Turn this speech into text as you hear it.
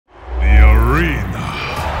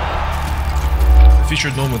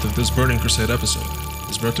featured moment of this Burning Crusade episode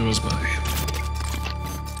is brought to us by...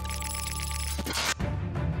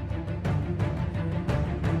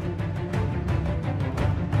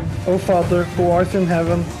 O Father, who art in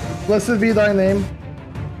heaven, blessed be thy name.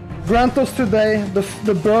 Grant us today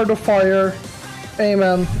the bird of fire.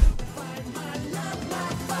 Amen.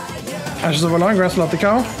 Ashes of a long grass, let the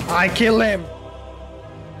cow. I kill him.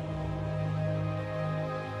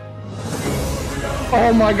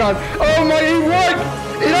 Oh my god. Oh my, it worked!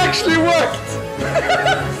 It actually worked!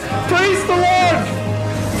 Praise the Lord!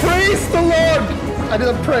 Praise the Lord! I did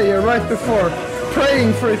a prayer right before,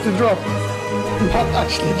 praying for it to drop. Not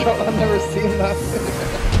actually drop, I've never seen that.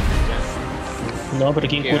 No, pero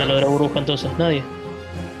 ¿quién cura lo de la burbuja entonces? Nadie.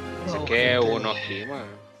 Así que uno aquí, man.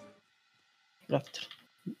 Raptor.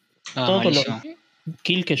 Todos los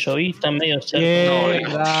kills que yo vi están medio cerca. No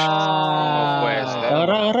puede ser.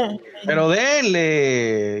 Agarra. Pero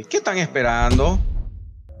denle. ¿Qué están esperando?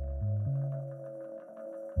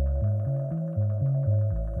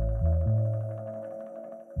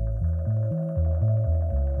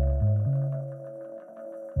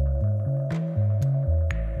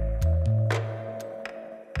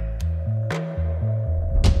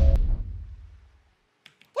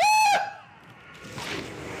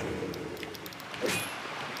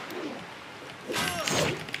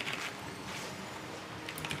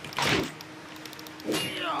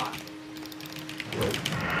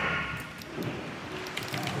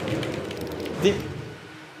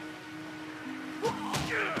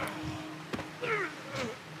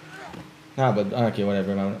 Ah, but okay,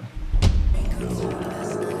 whatever. No.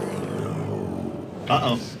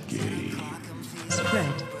 Uh-oh.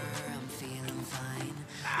 Red.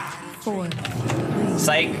 4.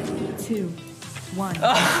 Psych. 2. 1.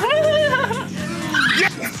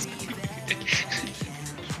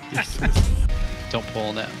 Yes! Don't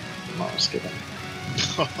pull that. No, I'm just kidding.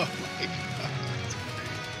 Oh my god.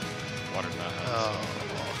 Water not.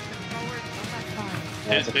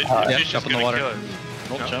 Yeah, jump in the water.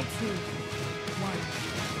 Don't jump. 2. 1.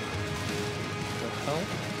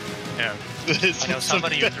 Yeah. I know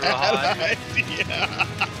somebody who threw a hot.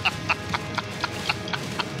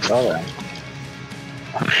 Oh.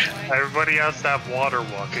 Everybody has to have water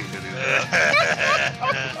walking to do that.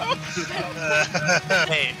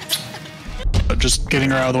 Hey. Just getting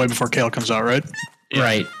her out of the way before Kale comes out, right? Yeah.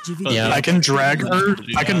 Right. Yeah. I can drag her.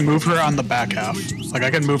 I can move her on the back half. Like I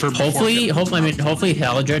can move her. Hopefully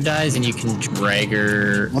Haladra dies and you can drag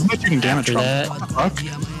her. What about you can damage her? That. What the fuck?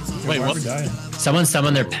 Wait, what? Someone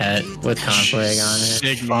summon their pet with conflict on it.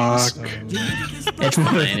 Big fuck. It's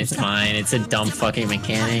fine. It's fine. It's a dumb fucking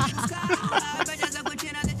mechanic.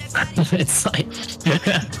 It's like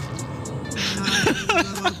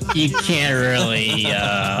you can't really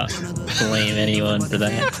blame anyone for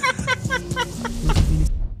that.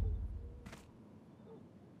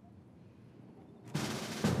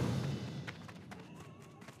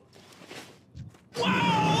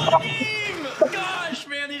 Gosh,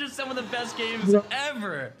 man, these are some of the best games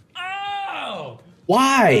ever. Oh!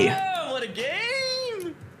 Why? Oh, what a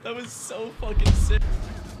game! That was so fucking sick.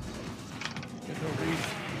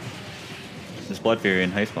 This Blood Fury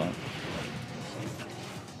in high spot.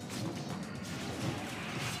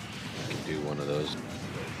 I can do one of those.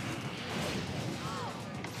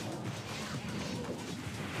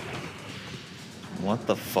 What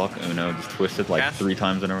the fuck, Uno? Just twisted like 3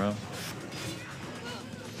 times in a row.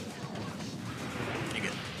 You're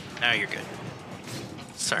good. Now you're good.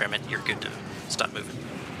 Sorry, I meant you're good to stop moving.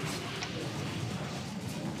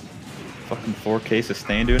 Fucking 4K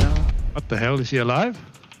sustained, Uno? What the hell? Is he alive?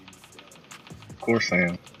 Of course I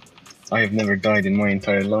am. I have never died in my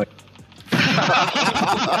entire life.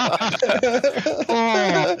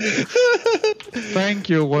 Oh. Thank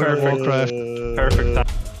you, Warcraft. Perfect time.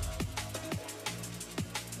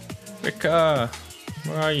 Rika,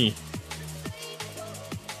 where are you?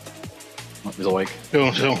 Oh, he's awake.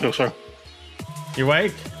 No, sorry. You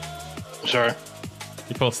awake? Sorry.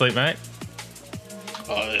 You fall asleep, mate?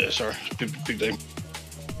 Yeah, sorry. Big day.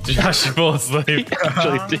 Did you actually fall asleep?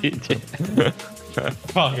 Actually did.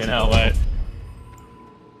 Fucking hell, mate.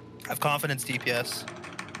 Have confidence, DPS.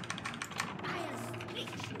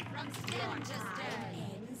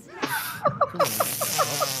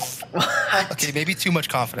 Okay, maybe too much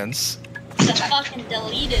confidence. The fucking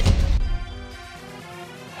deleted.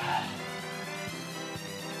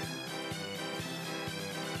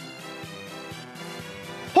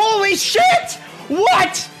 Holy shit!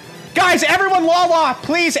 What? Guys, everyone la,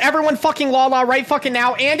 please, everyone fucking la right fucking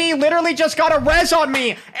now. Andy literally just got a res on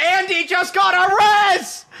me. Andy just got a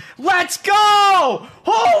res! Let's go!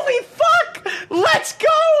 Holy fuck! Let's go!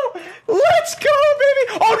 Let's go,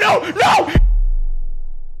 No! No!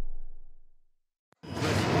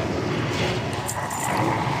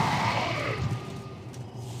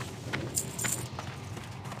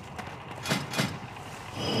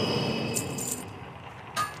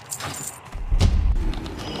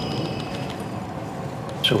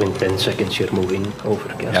 So in 10 seconds you're moving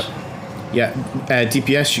over, I guess. Yep. Yeah,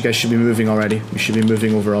 DPS, you guys should be moving already. You should be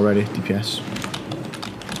moving over already, DPS.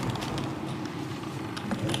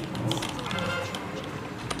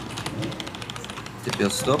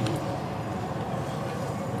 DPS stop.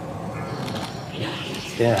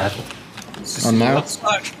 Yeah. On Mile.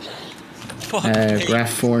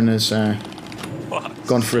 Graph Forn has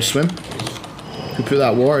gone for a swim. Who put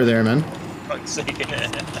that water there, man? Fuck's sake.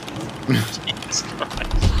 Jesus Christ.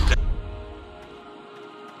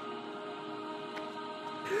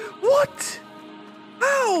 What?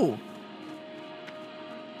 How?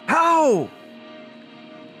 How?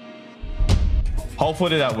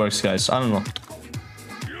 Hopefully that works, guys. I don't know.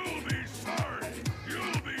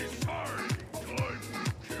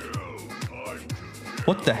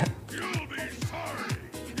 What the heck?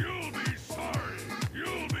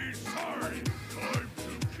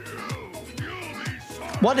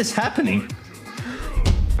 What is happening?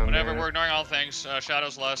 Whenever we're ignoring all things,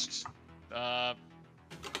 Shadow's Lust,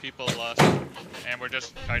 people Lust, and we're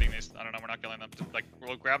just fighting these. I don't know, we're not killing them. Like,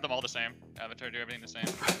 we'll grab them all the same. Avatar, do everything the same.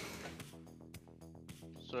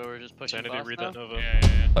 So we're just pushing Sanity, boss read now? that Nova.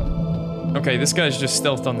 Yeah. Okay, this guy's just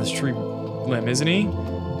stealthed on this tree limb, isn't he?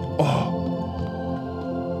 Oh.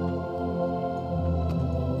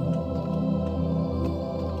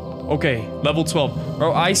 Okay, level 12.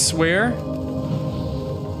 Bro, I swear.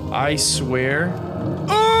 Oh,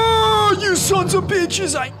 you sons of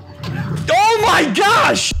bitches! Oh my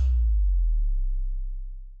gosh!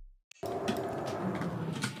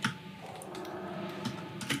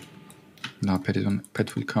 No, pet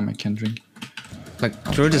will come, I can drink. Like,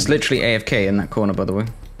 Druid is literally AFK in that corner, by the way.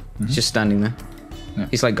 He's just standing there. Yeah.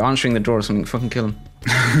 He's like answering the door or something. Fucking kill him.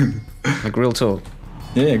 Like, real talk.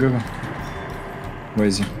 Yeah, go. Where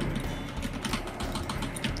is he?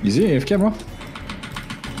 Is he AFK, bro?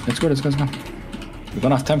 Let's go. We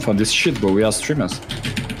don't have time for this shit, bro. We are streamers.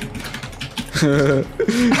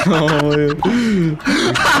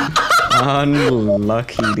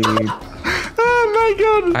 Unlucky, dude. Oh my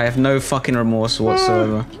god. I have no fucking remorse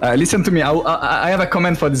whatsoever. Listen to me. I have a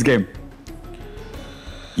comment for this game.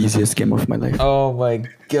 Easiest game of my life. Oh my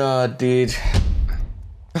god, dude.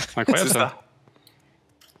 Incroyable ça.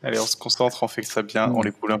 Allez, on se concentre, on fait ça bien, on les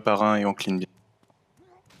boule un par un et on clean bien.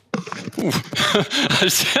 Ouf.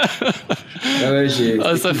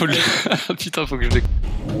 Ah ça faut le... Putain faut que je le...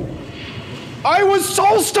 I was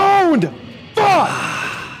so stoned! Fuck!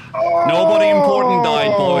 Nobody important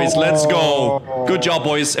died, boys. Let's go. Good job,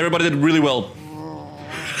 boys. Everybody did really well.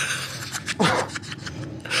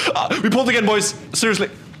 We pulled again, boys. Seriously.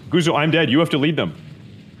 Guzo, I'm dead. You have to lead them.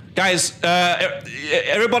 Guys,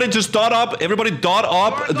 everybody just dot up. Everybody dot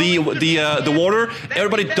up the water.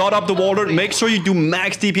 Everybody dot up the water. Make sure you do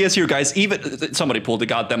max DPS here, guys. Even somebody pulled the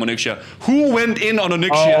goddamn Onyxia. Who went in on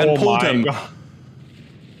Onyxia and pulled him? God.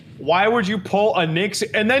 Why would you pull a Nyx?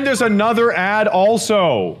 And then there's another ad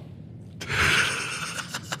also.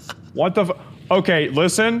 What the? Okay,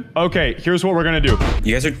 listen. Okay, here's what we're gonna do.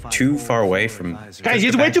 You guys are too far away from. Guys,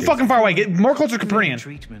 he's way too fucking far away. Get more closer to Capernian.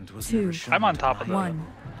 I'm on top of the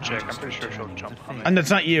chick. I'm pretty sure she'll jump on me. And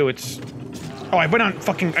that's not you. It's. Oh, I went on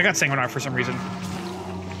fucking. I got Sanguinar for some reason.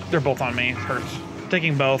 They're both on me. It hurts.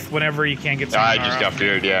 Taking both whenever you can't get Sanguinar. I just got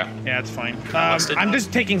food, yeah. Yeah, it's fine. I'm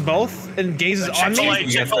just taking both, and Gaze is on me.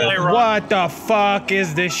 Chick-fil-A, What the fuck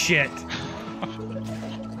is this shit?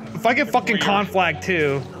 If I get fucking conflag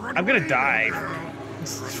too, I'm gonna die.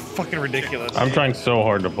 It's fucking ridiculous. I'm trying so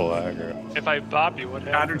hard to pull aggro. If I bop you, what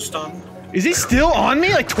happens? Stun. Is he still on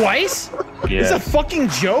me like twice? Yes. Is this a fucking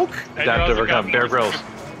joke? Adapt overcome. Bear Grylls.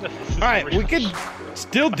 Alright, we could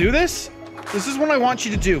still do this? This is what I want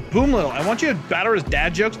you to do. Boom Little, I want you to battle his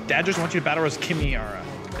dad jokes. Dad jokes, I want you to battle his Kimiara.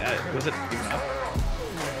 Was it even up?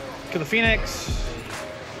 Kill the Phoenix.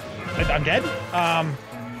 I'm dead?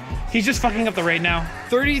 He's just fucking up the raid now.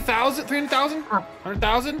 30,000? 300,000?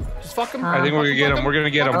 100,000? Just fuck him. I think we're gonna get him. We're gonna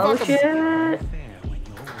get him. Fuck him.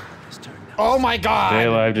 Oh my god. Stay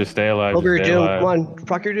alive, just stay alive. Over your just stay doom. alive. Come on.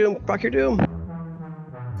 Proc your doom. Proc your doom.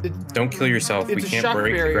 Don't kill yourself. We It's a can't shock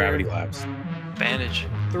break the barrier. gravity labs. Bandage.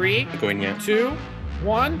 3, Going yet. 2,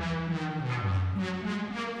 1.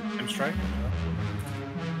 I'm striking.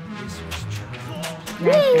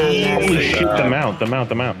 Holy shit,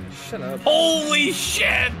 the mount. Shut up. Holy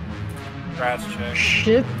shit! Grass check.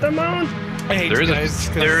 Shit the mount. I hate There you is guys.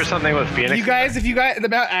 there is something with Phoenix. If you guys, the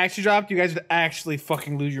map actually dropped, you guys would actually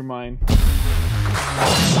fucking lose your mind.